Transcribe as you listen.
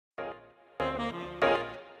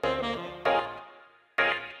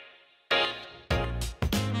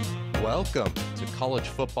Welcome to College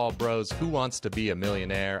Football Bros Who Wants to Be a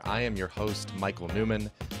Millionaire? I am your host, Michael Newman,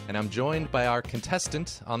 and I'm joined by our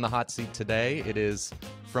contestant on the hot seat today. It is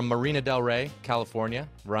from Marina Del Rey, California,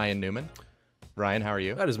 Ryan Newman. Ryan, how are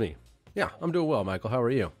you? That is me. Yeah, I'm doing well, Michael. How are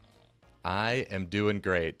you? I am doing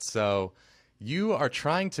great. So you are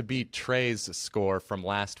trying to beat Trey's score from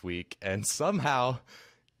last week, and somehow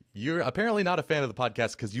you're apparently not a fan of the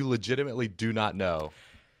podcast because you legitimately do not know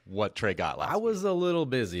what Trey got last week. I was a little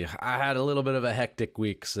busy. I had a little bit of a hectic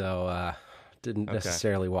week, so didn't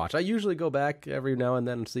necessarily watch. I usually go back every now and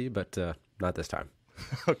then and see, but not this time.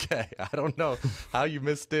 Okay. I don't know how you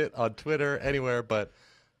missed it on Twitter, anywhere, but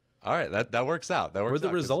all right, that works out. Were the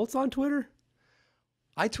results on Twitter?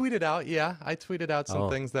 I tweeted out some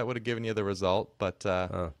things that would have given you the result, but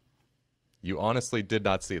you honestly did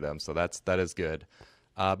not see them, so that is good.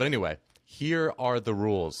 But anyway, here are the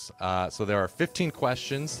rules. So there are 15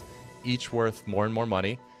 questions, each worth more and more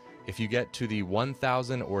money. If you get to the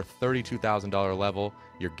 $1,000 or $32,000 level,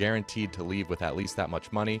 you're guaranteed to leave with at least that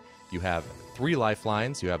much money. You have 3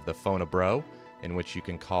 lifelines. You have the Phone a Bro, in which you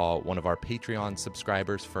can call one of our Patreon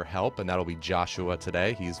subscribers for help, and that'll be Joshua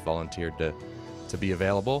today. He's volunteered to be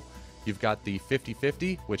available. You've got the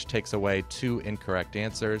 50-50, which takes away 2 incorrect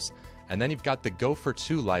answers. And then you've got the Go for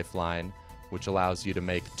 2 lifeline, which allows you to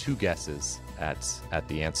make 2 guesses at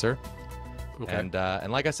the answer. Okay.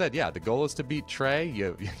 And like I said, yeah, the goal is to beat Trey.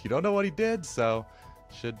 You don't know what he did, so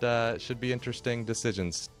should be interesting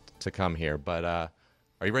decisions to come here. But are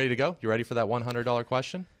you ready to go? You ready for that $100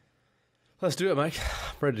 question? Let's do it, Mike.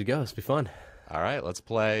 I'm ready to go. Let's be fun. All right, let's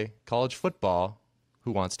play college football.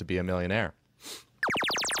 Who wants to be a millionaire?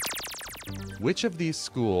 Which of these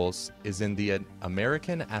schools is in the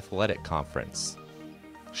American Athletic Conference?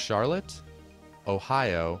 Charlotte,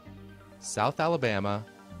 Ohio, South Alabama,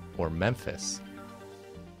 or Memphis?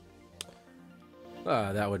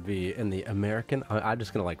 That would be in the American. I'm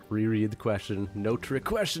just gonna reread the question. No trick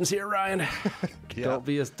questions here, Ryan. Yeah.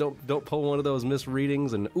 Don't pull one of those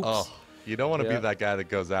misreadings and oops. Oh, you don't want to be that guy that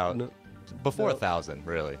goes out before 1,000,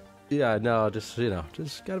 really. Yeah, no, just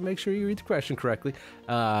got to make sure you read the question correctly.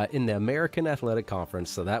 In the American Athletic Conference,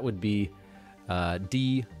 so that would be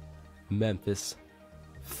D, Memphis.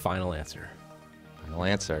 Final answer. Final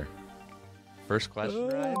answer. First question,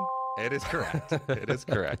 Ryan. It is correct. It is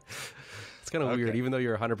correct. It's kind of weird, even though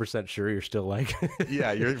you're 100% sure, you're still like...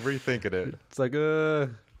 Yeah, you're rethinking it. It's like,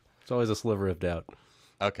 it's always a sliver of doubt.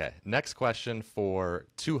 Okay, next question for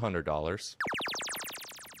 $200.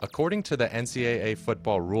 According to the NCAA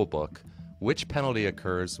football rulebook, which penalty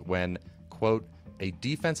occurs when, quote, a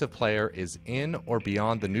defensive player is in or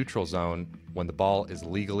beyond the neutral zone when the ball is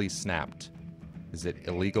legally snapped? Is it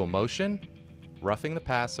illegal motion, roughing the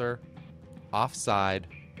passer, offside,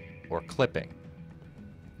 or clipping?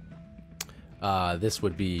 This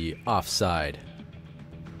would be offside.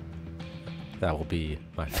 That will be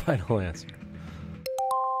my final answer.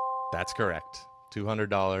 That's correct.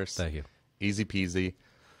 $200. Thank you. Easy peasy.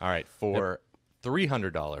 All right, for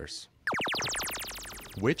 $300,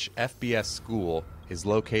 which FBS school is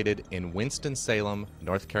located in Winston-Salem,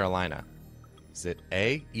 North Carolina? Is it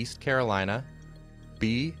A, East Carolina,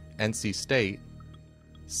 B, NC State,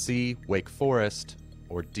 C, Wake Forest,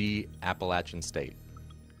 or D, Appalachian State?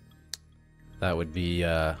 That would be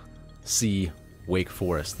C, Wake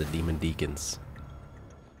Forest, the Demon Deacons.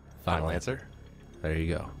 Final answer? There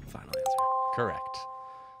you go. Final answer. Correct.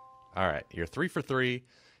 All right, you're 3 for 3,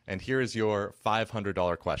 and here is your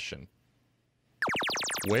 $500 question.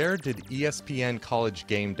 Where did ESPN College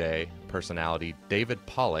Game Day personality David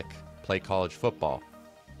Pollock play college football?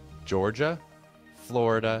 Georgia,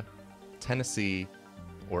 Florida, Tennessee,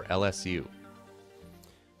 or LSU?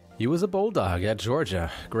 He was a Bulldog at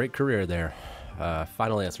Georgia. Great career there.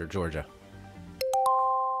 Final answer, Georgia.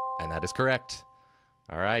 And that is correct.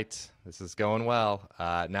 All right, this is going well.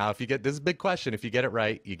 Now, if you get this is a big question. If you get it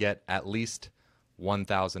right, you get at least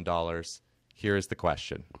 $1,000. Here is the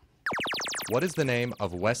question. What is the name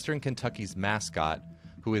of Western Kentucky's mascot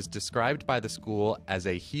who is described by the school as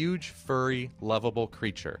a huge, furry, lovable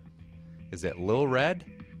creature? Is it Lil Red,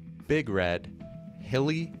 Big Red,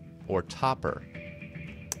 Hilly, or Topper?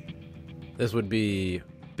 This would be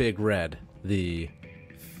Big Red, the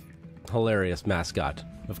hilarious mascot,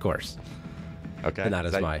 of course. Okay. And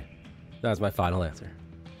that's my final answer.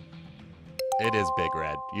 It is Big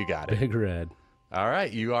Red. You got it. Big Red. All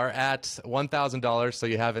right. You are at $1,000, so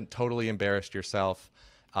you haven't totally embarrassed yourself.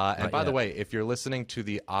 And by the way, if you're listening to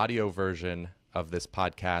the audio version of this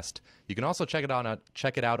podcast, you can also check it out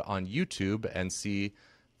on YouTube and see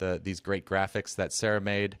these great graphics that Sarah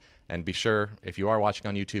made. And be sure, if you are watching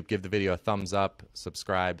on YouTube, give the video a thumbs up,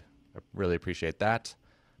 subscribe. I really appreciate that.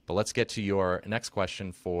 But let's get to your next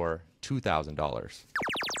question for $2,000.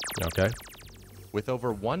 Okay. With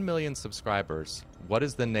over 1 million subscribers, what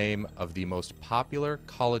is the name of the most popular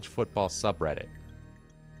college football subreddit?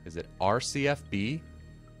 Is it RCFB,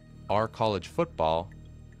 R College Football,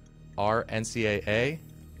 R NCAA,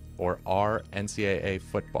 or R NCAA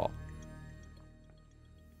Football?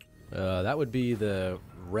 That would be the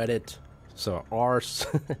Reddit. So R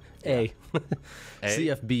A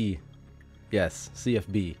CFB. Yes,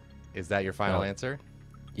 CFB. Is that your final answer?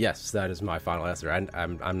 Yes, that is my final answer.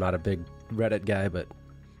 I'm not a big Reddit guy, but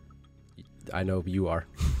I know you are.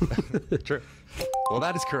 True. Well,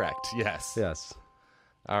 that is correct. Yes. Yes.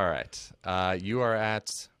 All right. You are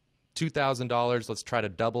at $2,000. Let's try to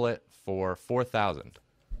double it for $4,000.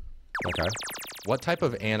 Okay. What type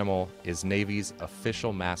of animal is Navy's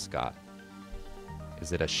official mascot?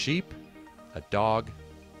 Is it a sheep, a dog,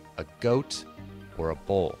 a goat, or a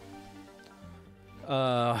bull?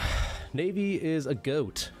 Navy is a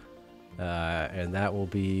goat, and that will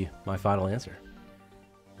be my final answer.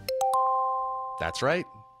 That's right.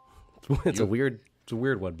 It's a weird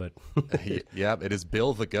one, but Yep, it is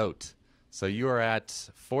Bill the goat. So you are at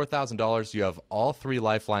 $4,000. You have all 3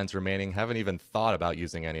 lifelines remaining. Haven't even thought about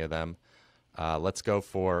using any of them. Let's go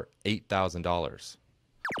for $8,000.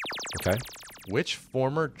 okay. Which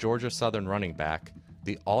former Georgia Southern running back,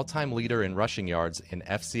 the all-time leader in rushing yards in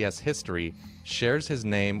FCS history, shares his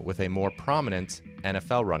name with a more prominent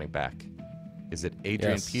NFL running back? Is it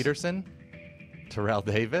Adrian Peterson, Terrell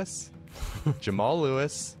Davis, Jamal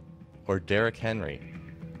Lewis, or Derrick Henry?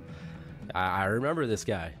 I remember this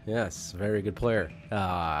guy. Yes, very good player.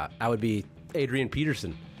 That would be Adrian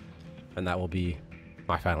Peterson, and that will be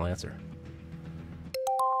my final answer.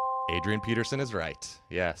 Adrian Peterson is right.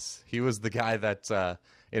 Yes. He was the guy that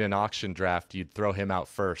in an auction draft, you'd throw him out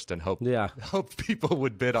first and hope people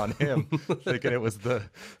would bid on him, thinking it was the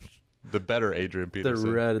better Adrian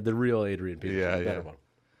Peterson. The real Adrian Peterson. Yeah, the better yeah. one.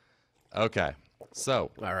 Okay.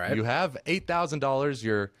 So all right. You have $8,000.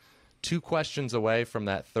 You're 2 questions away from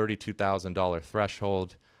that $32,000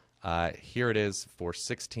 threshold. Here it is for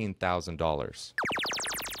 $16,000.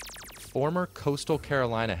 Former Coastal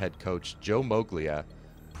Carolina head coach Joe Moglia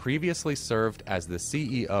previously served as the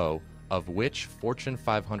CEO of which Fortune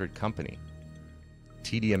 500 company?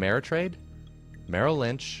 TD Ameritrade, Merrill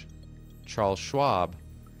Lynch, Charles Schwab,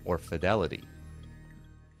 or Fidelity?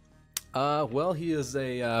 Well, he is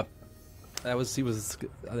he was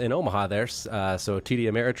in Omaha there, so TD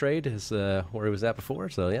Ameritrade is where he was at before.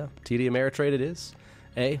 So yeah, TD Ameritrade it is.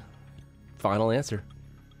 A. Final answer.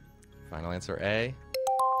 Final answer A.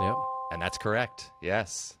 Yep. And that's correct.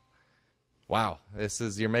 Yes. Wow,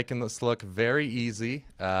 you're making this look very easy.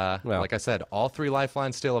 Like I said, all 3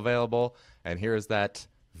 lifelines still available, and here's that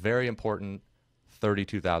very important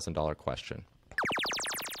 $32,000 question.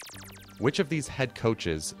 Which of these head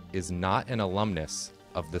coaches is not an alumnus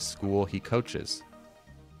of the school he coaches?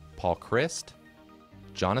 Paul Christ,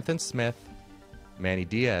 Jonathan Smith, Manny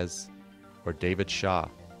Diaz, or David Shaw?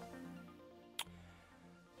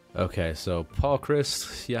 Okay, so Paul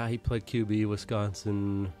Christ, yeah, he played QB,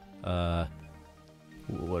 Wisconsin.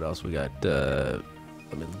 What else we got? Let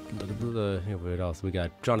me look at what else we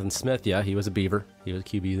got. Jonathan Smith, yeah, he was a Beaver. He was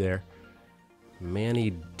QB there. Manny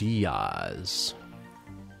Diaz.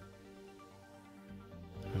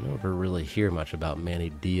 I never really hear much about Manny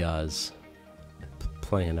Diaz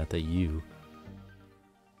playing at the U.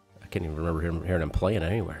 I can't even remember hearing him playing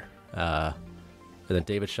anywhere. And then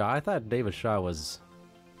David Shaw. I thought David Shaw was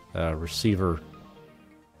a receiver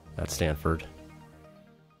at Stanford.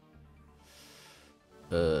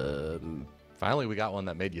 Finally, we got one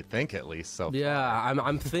that made you think at least. So yeah,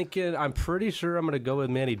 I'm thinking. I'm pretty sure I'm gonna go with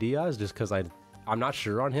Manny Diaz just because I'm not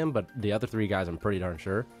sure on him, but the other 3 guys I'm pretty darn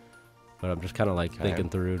sure. But I'm just kind of like thinking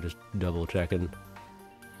through, just double checking.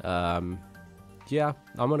 Yeah,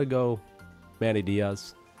 I'm gonna go Manny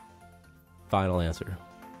Diaz. Final answer.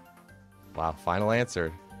 Wow, final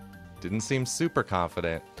answer. Didn't seem super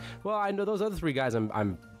confident. Well, I know those other 3 guys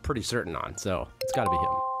I'm pretty certain on, so it's got to be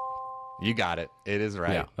him. You got it. It is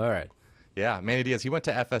right. Yeah. All right. Yeah, Manny Diaz. He went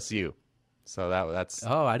to FSU, so that's.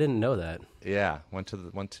 Oh, I didn't know that. Yeah, went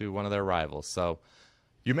to one of their rivals. So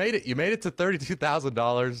you made it. You made it to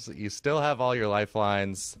 $32,000. You still have all your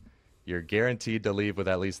lifelines. You're guaranteed to leave with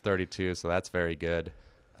at least 32. So that's very good.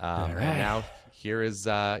 All right. And now here is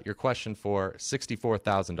your question for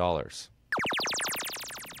 $64,000.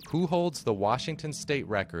 Who holds the Washington State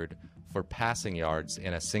record for passing yards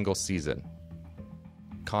in a single season?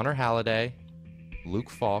 Connor Halliday, Luke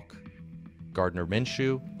Falk, Gardner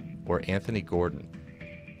Minshew, or Anthony Gordon?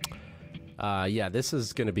 Yeah, this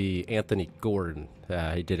is going to be Anthony Gordon.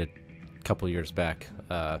 He did it couple years back.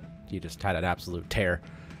 He just had an absolute tear.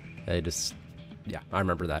 I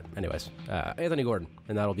remember that. Anyways, Anthony Gordon,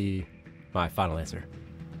 and that'll be my final answer.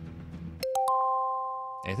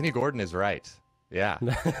 Anthony Gordon is right. Yeah.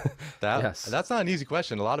 Yes. That's not an easy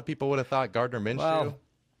question. A lot of people would have thought Gardner Minshew. Well,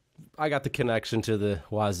 I got the connection to the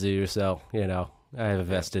Wazoo, so, I have a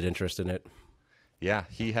vested interest in it. Yeah,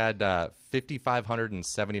 he had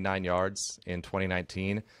 5,579 yards in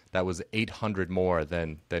 2019. That was 800 more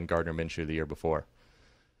than Gardner Minshew the year before.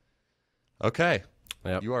 Okay.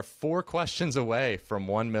 Yep. You are 4 questions away from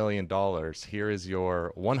 $1 million. Here is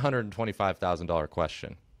your $125,000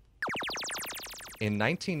 question. In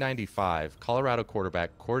 1995, Colorado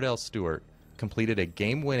quarterback Cordell Stewart completed a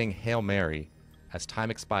game-winning Hail Mary as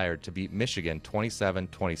time expired to beat Michigan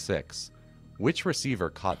 27-26. Which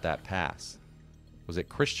receiver caught that pass? Was it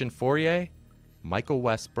Christian Fourier, Michael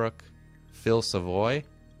Westbrook, Phil Savoy,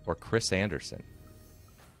 or Chris Anderson?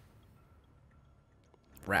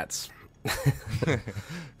 Rats.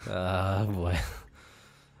 Oh, boy.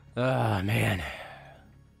 Oh, man.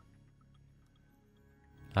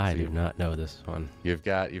 I do not know this one. You've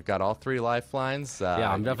got all 3 lifelines. Yeah,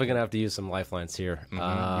 I'm definitely going to have to use some lifelines here. You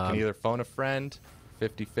can either phone a friend,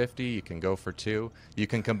 50-50. You can go for 2. You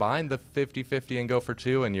can combine the 50-50 and go for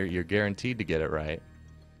 2, and you're guaranteed to get it right.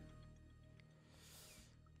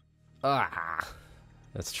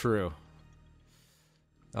 That's true.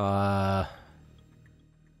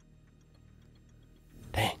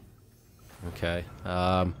 Dang. Okay.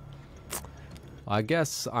 I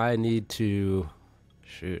guess I need to...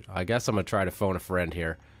 Shoot. I guess I'm going to try to phone a friend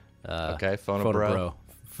here. Okay, phone a bro.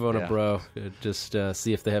 Phone a bro. Just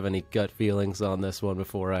see if they have any gut feelings on this one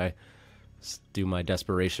before I do my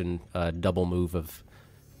desperation double move of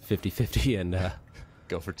 50-50 and...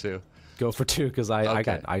 go for 2. Go for 2 because I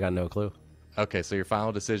got no clue. Okay, so your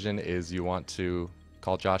final decision is you want to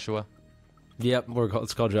call Joshua? Yep,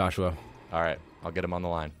 let's call Joshua. All right, I'll get him on the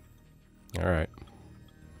line. All right.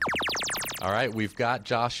 All right, we've got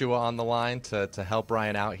Joshua on the line to help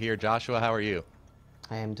Ryan out here. Joshua, how are you?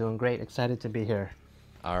 I am doing great. Excited to be here.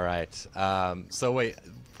 All right. So wait,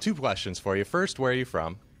 2 questions for you. First, where are you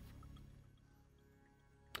from?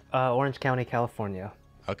 Orange County, California.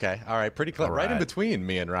 Okay. All right. Pretty close. Right in between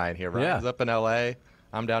me and Ryan here. Ryan's up in L.A.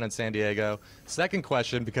 I'm down in San Diego. Second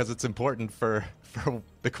question, because it's important for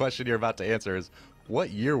the question you're about to answer, is what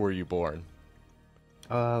year were you born?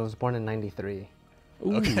 I was born in 93.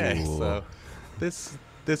 Okay, so this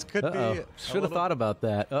could be... Should have thought about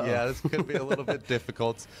that. Yeah, this could be a little bit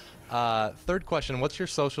difficult. Third question, what's your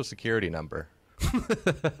social security number?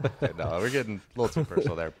 No, we're getting a little too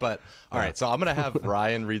personal there. But, all right, so I'm going to have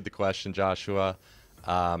Ryan read the question, Joshua.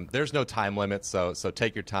 There's no time limit, so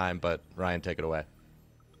take your time, but Ryan, take it away.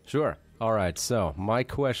 Sure. All right, so my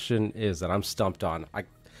question is that I'm stumped on.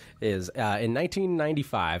 In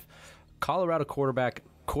 1995, Colorado quarterback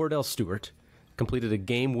Cordell Stewart completed a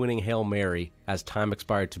game-winning Hail Mary as time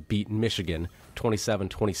expired to beat Michigan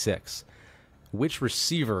 27-26. Which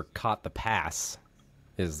receiver caught the pass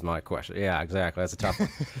is my question. Yeah, exactly. That's a tough one.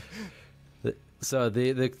 So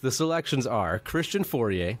the selections are Christian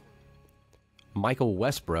Fourier, Michael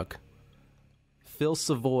Westbrook, Phil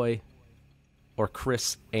Savoy, or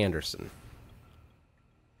Chris Anderson.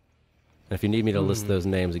 And if you need me to list those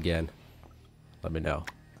names again, let me know.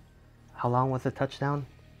 How long was the touchdown?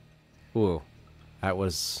 Ooh, that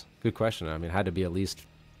was a good question. I mean, it had to be at least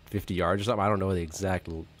 50 yards or something. I don't know the exact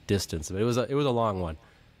distance, but it was a long one.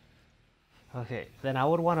 Okay, then I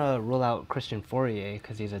would want to rule out Christian Fourier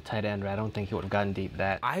because he's a tight end. Right? I don't think he would have gotten deep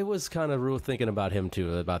that. I was kind of thinking about him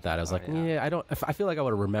too. About that, I was I feel like I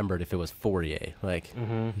would have remembered if it was Fourier. Like,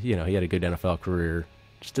 he had a good NFL career.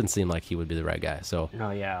 Just didn't seem like he would be the right guy. So,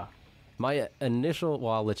 my initial.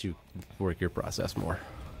 Well, I'll let you work your process more.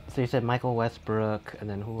 So you said Michael Westbrook, and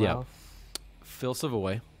then who else? Phil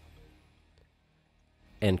Savoy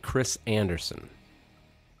and Chris Anderson.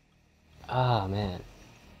 Oh, man.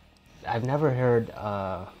 I've never heard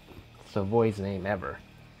Savoy's name ever.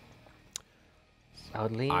 I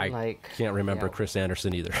would lean can't remember Chris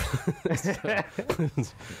Anderson either.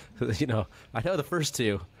 I know the first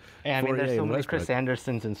 2. Yeah, I mean, there's so many Chris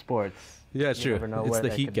Andersons in sports. Yeah, it's true. It's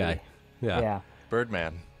the Heat guy. Yeah.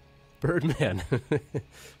 Birdman.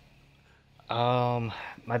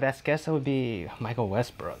 My best guess would be Michael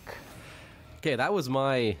Westbrook. Okay, that was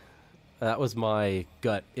my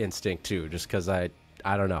gut instinct too. Just because I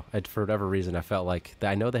don't know, for whatever reason I felt like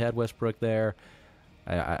I know they had Westbrook there.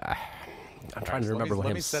 I'm trying to remember what him.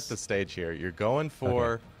 Let me set the stage here. You're going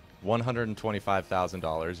for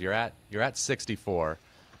 $125,000. You're at 64.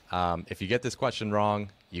 If you get this question wrong,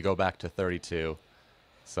 you go back to 32.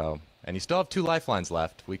 So, and you still have 2 lifelines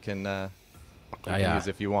left. We can use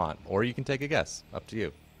if you want, or you can take a guess. Up to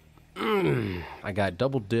you. I got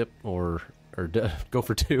double dip or go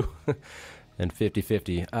for 2 and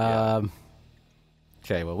 50-50.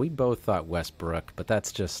 Okay, well, we both thought Westbrook, but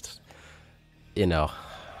that's just, all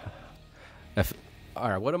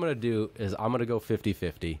right, what I'm going to do is I'm going to go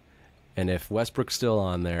 50-50, and if Westbrook's still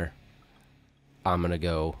on there, I'm going to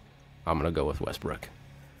go with Westbrook.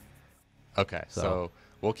 Okay, so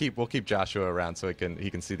we'll keep Joshua around so he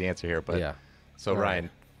can see the answer here, but yeah. So Ryan,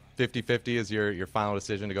 50-50 is your final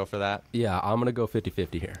decision to go for that? Yeah, I'm going to go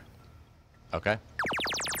 50-50 here. Okay.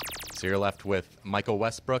 So you're left with Michael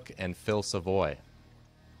Westbrook and Phil Savoy.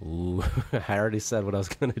 Ooh, I already said what I was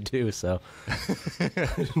going to do, so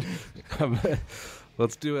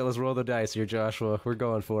let's do it. Let's roll the dice here, Joshua. We're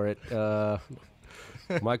going for it.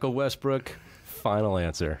 Michael Westbrook, final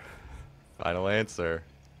answer. Final answer.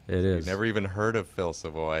 It is. You've never even heard of Phil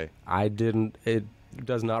Savoy. I didn't. It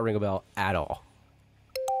does not ring a bell at all.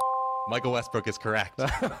 Michael Westbrook is correct.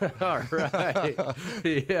 All right.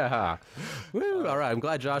 Yeah. Woo. All right. I'm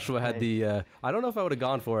glad Joshua had the... I don't know if I would have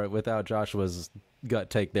gone for it without Joshua's gut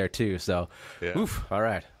take there, too. So, oof. All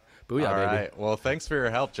right. Booyah, all baby. All right. Well, thanks for your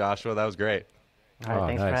help, Joshua. That was great. All right.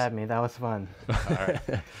 Thanks for having me. That was fun. All right.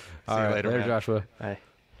 See you later, man. Joshua. Bye.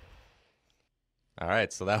 All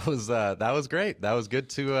right, so that was great. That was good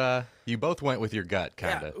to you both went with your gut,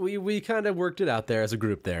 kind of. Yeah, we kind of worked it out there as a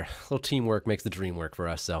group there. A little teamwork makes the dream work for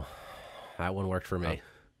us, so that one worked for me.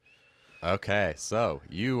 Okay, so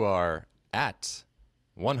you are at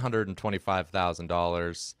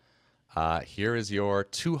 $125,000. Here is your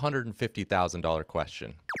 $250,000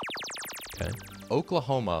 question. Okay.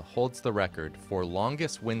 Oklahoma holds the record for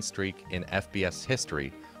longest win streak in FBS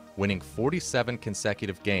history, winning 47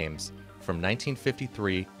 consecutive games from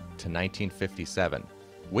 1953 to 1957.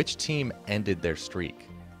 Which team ended their streak?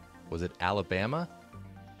 Was it Alabama,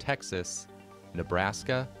 Texas,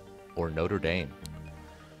 Nebraska, or Notre Dame?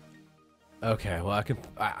 Okay, well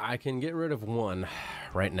I can get rid of one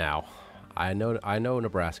right now. I know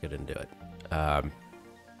Nebraska didn't do it.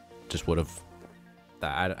 Just would have.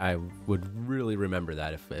 I would really remember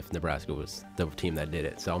that if Nebraska was the team that did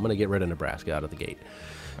it. So I'm gonna get rid of Nebraska out of the gate.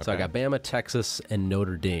 Okay. So I got Bama, Texas, and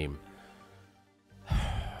Notre Dame.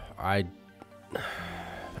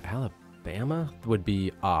 Alabama would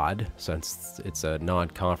be odd since it's a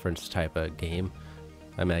non-conference type of game.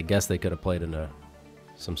 I mean, I guess they could have played in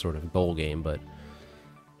some sort of bowl game, but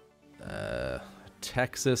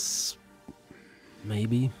Texas,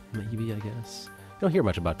 maybe I guess. You don't hear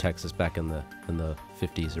much about Texas back in the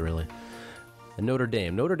 50s, really. And Notre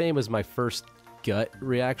Dame was my first gut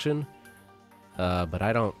reaction, but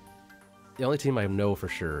I don't. The only team I know for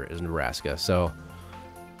sure is Nebraska. So.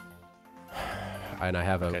 And I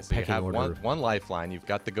have a so you have order. one lifeline. You've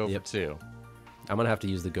got the go for 2. I'm going to have to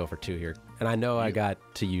use the go for 2 here. And I know I got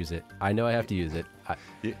to use it. I know I have to use it.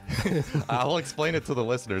 I'll explain it to the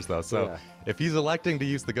listeners, though. So if he's electing to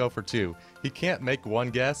use the go for 2, he can't make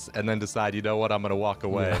one guess and then decide, you know what, I'm going to walk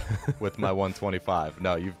away with my 125.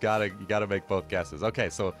 No, you got to make both guesses.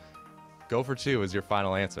 Okay, so go for 2 is your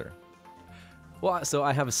final answer. Well, so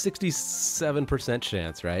I have a 67%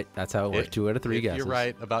 chance, right? That's how it works. 2 out of 3 guesses. You're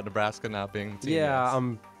right about Nebraska not being team. Yeah,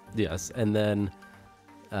 yes. And then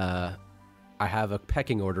I have a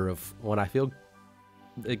pecking order of when I feel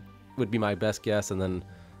it would be my best guess, and then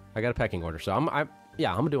I got a pecking order. So I'm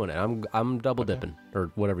doing it. I'm double dipping or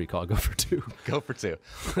whatever you call it. Go for 2. Go for 2.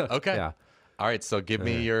 Okay. Yeah. All right. So give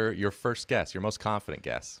me your first guess, your most confident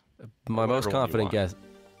guess. My most confident guess.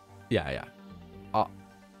 Yeah.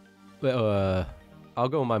 I'll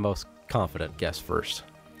go with my most confident guess first,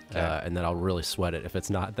 and then I'll really sweat it if it's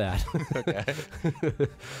not that. Okay.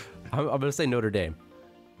 I'm going to say Notre Dame.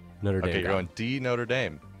 Notre Dame. Okay, you're going D, Notre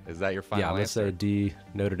Dame. Is that your final answer? Yeah, I'm going to say D,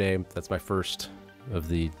 Notre Dame. That's my first of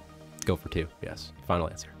the go for 2. Yes, final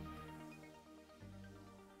answer.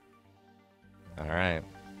 All right.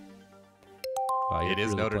 Wow, it is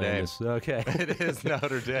really Notre Dame. Okay. It is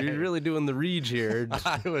Notre Dame. You're really doing the reach here.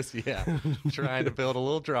 I was, trying to build a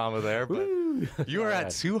little drama there, but you are at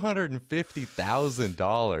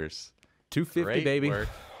 $250,000. $250, baby. Work.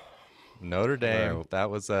 Notre Dame. That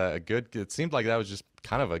was a good. It seemed like that was just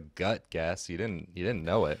kind of a gut guess. You didn't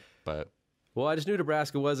know it, but. Well, I just knew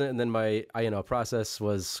Nebraska wasn't, and then my process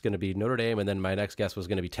was going to be Notre Dame, and then my next guess was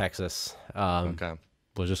going to be Texas. Okay.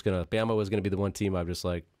 Bama was going to be the one team. I'm just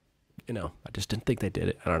like. I just didn't think they did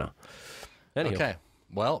it. I don't know. Anyway. Okay.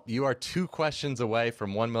 Well, you are 2 questions away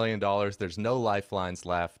from $1 million. There's no lifelines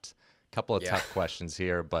left. A couple of tough questions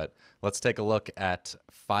here, but let's take a look at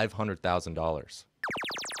 $500,000.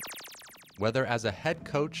 Whether as a head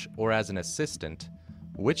coach or as an assistant,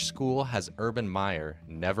 Which school has Urban Meyer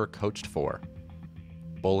never coached for?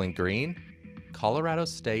 Bowling Green, Colorado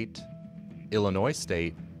State, Illinois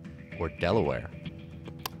State, or Delaware?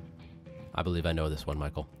 I believe I know this one,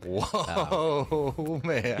 Michael. Whoa,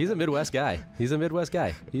 man. He's a Midwest guy. He's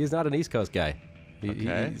He's not an East Coast guy.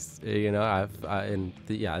 Okay. He's,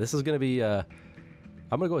 this is going to be, I'm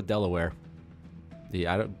going to go with Delaware.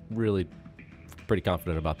 Yeah, I don't really pretty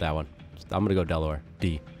confident about that one. I'm going to go Delaware.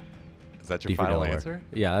 D. Is that your D for final Delaware. answer?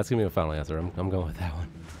 Yeah, that's going to be my final answer. I'm going with that one.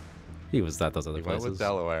 He was at those other places. Went with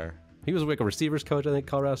Delaware. He was like a receivers coach, I think,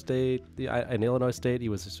 Colorado State, and Illinois State. He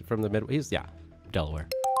was from the Midwest. Delaware.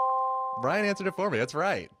 Brian answered it for me. That's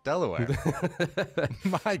right. Delaware.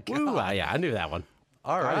 My God. Ooh, yeah, I knew that one.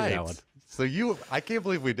 All right. So I can't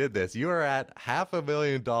believe we did this. You are at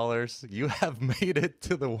 $500,000. You have made it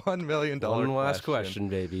to the $1 million One last question,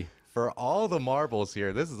 baby. For all the marbles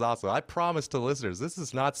here, this is awesome. I promise to listeners, this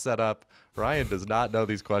is not set up. Ryan does not know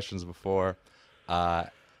these questions before.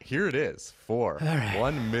 Here it is for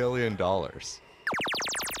 $1 million.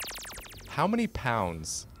 How many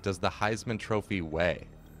pounds does the Heisman Trophy weigh?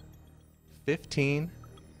 15,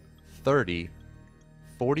 30,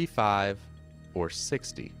 45, or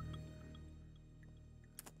 60?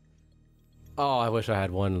 Oh, I wish I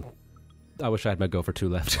had one. I wish I had my go for two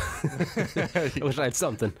left. I wish I had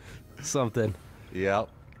something. Yep.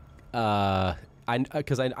 I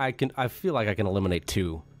feel like I can eliminate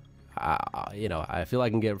two. I feel like I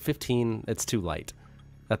can get 15. It's too light.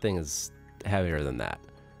 That thing is heavier than that,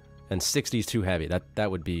 and 60 is too heavy. That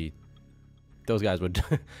would be. Those guys would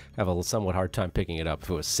have a somewhat hard time picking it up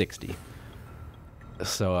if it was 60.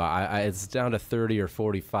 So it's down to 30 or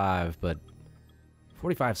 45, but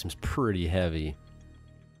 45 seems pretty heavy.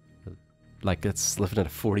 Like it's lifting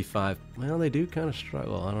at 45. Well, they do kind of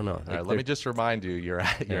struggle. I don't know. All right, let me just remind you, you're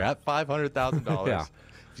at $500,000. Yeah.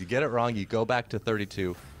 If you get it wrong, you go back to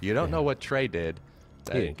 32. You don't know what Trey did.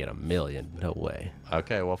 He didn't get $1 million. No way.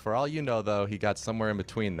 Okay, well, for all you know, though, he got somewhere in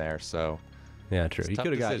between there, so... Yeah, true. He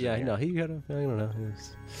could have got. Yeah, here. no, he could have. I don't know.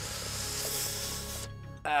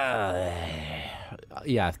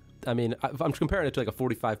 Yeah, I mean, if I'm comparing it to like a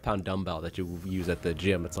 45-pound dumbbell that you use at the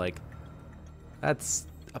gym. It's like that's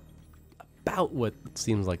about what it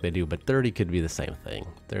seems like they do, but 30 could be the same thing.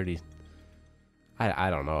 30. I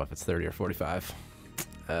don't know if it's 30 or 45.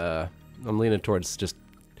 I'm leaning towards just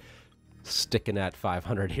sticking at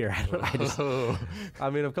 500 here. I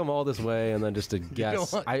mean, I've come all this way, and then just to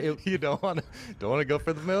guess. You don't want to go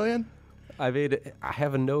for the million? I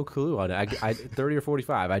have no clue on it. 30 or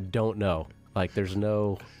 45. I don't know. Like, there's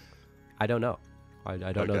no. I don't know. I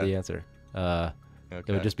don't know the answer. It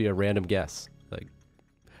would just be a random guess. Like,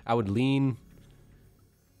 I would lean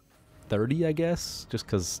 30, I guess, just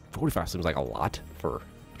because 45 seems like a lot for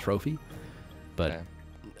a trophy. But.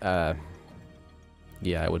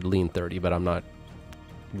 Yeah, I would lean 30, but I'm not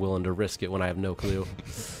willing to risk it when I have no clue.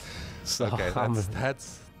 So okay, I'm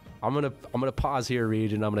gonna pause here,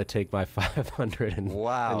 Reed, and I'm gonna take my 500 and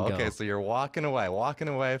wow. And okay, so you're walking away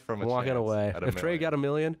from a walking away. If Trey got $1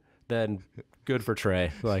 million, then good for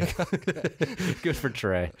Trey. Like, good for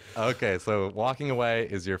Trey. Okay, so walking away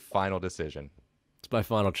is your final decision. It's my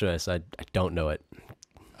final choice. I don't know it.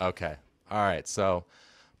 Okay, all right. So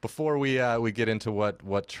before we get into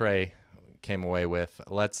what Trey came away with,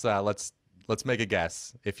 let's make a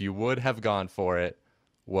guess. If you would have gone for it,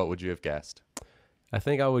 what would you have guessed? I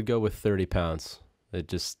think I would go with 30 pounds. It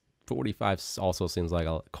just 45 also seems like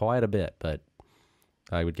quite a bit, but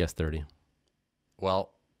I would guess 30. Well,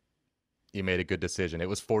 you made a good decision. It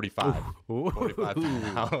was 45. Ooh. 45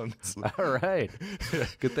 pounds. All right.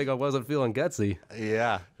 Good thing I wasn't feeling gutsy.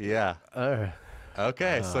 Yeah.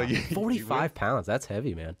 Okay, so 45 pounds. That's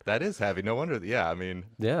heavy, man. That is heavy. No wonder. Yeah, I mean.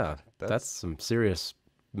 Yeah, that's some serious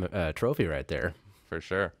trophy right there. For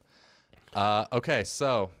sure. Okay,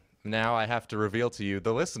 so now I have to reveal to you,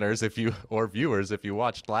 the listeners, or viewers, if you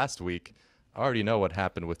watched last week, I already know what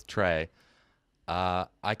happened with Trey.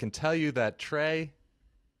 I can tell you that Trey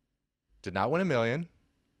did not win $1 million.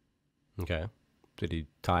 Okay. Did he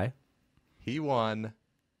tie? He won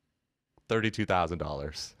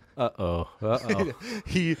 $32,000. Uh-oh.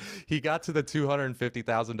 He got to the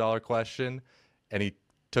 $250,000 question, and he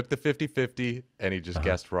took the 50-50, and he just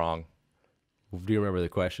guessed wrong. Do you remember the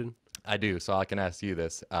question? I do, so I can ask you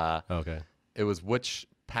this. Okay. It was, which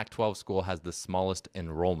Pac-12 school has the smallest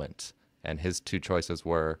enrollment? And his two choices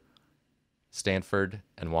were Stanford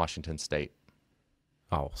and Washington State.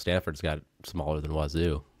 Oh, Stanford's got smaller than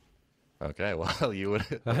Wazoo. Okay, well, you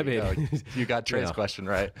you got Trey's question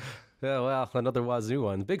right. Yeah, well, another Wazoo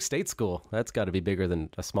one. Big state school. That's got to be bigger than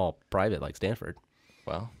a small private like Stanford.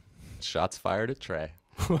 Well, shots fired at Trey.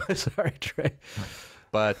 Sorry, Trey.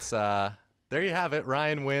 But there you have it.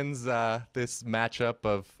 Ryan wins this matchup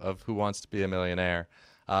of Who Wants to Be a Millionaire.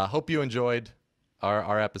 Hope you enjoyed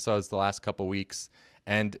our episodes the last couple weeks.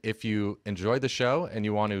 And if you enjoyed the show and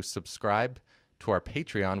you want to subscribe to our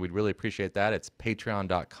Patreon, we'd really appreciate that. It's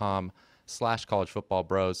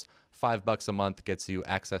patreon.com/collegefootballbros. $5 a month gets you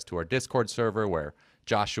access to our Discord server where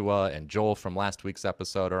Joshua and Joel from last week's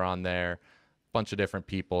episode are on there. Bunch of different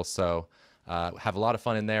people. So have a lot of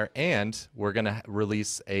fun in there. And we're going to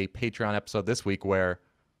release a Patreon episode this week where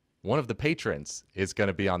one of the patrons is going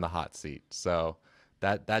to be on the hot seat. So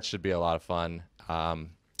that should be a lot of fun.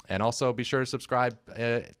 And also be sure to subscribe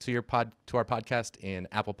to our podcast in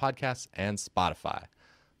Apple Podcasts and Spotify.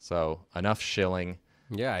 So enough shilling.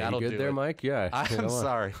 Yeah, That'll you good there, it. Mike? Yeah. I'm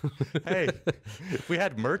sorry. Hey, if we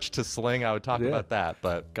had merch to sling, I would talk about that.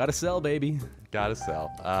 But gotta sell, baby. Gotta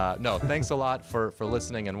sell. No, thanks a lot for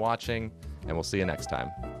listening and watching, and we'll see you next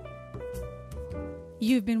time.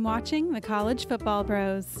 You've been watching the College Football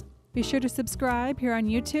Bros. Be sure to subscribe here on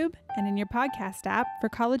YouTube and in your podcast app for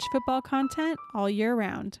college football content all year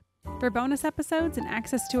round. For bonus episodes and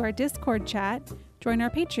access to our Discord chat, join our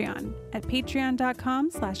Patreon at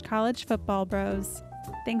patreon.com/collegefootballbros.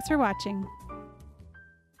 Thanks for watching.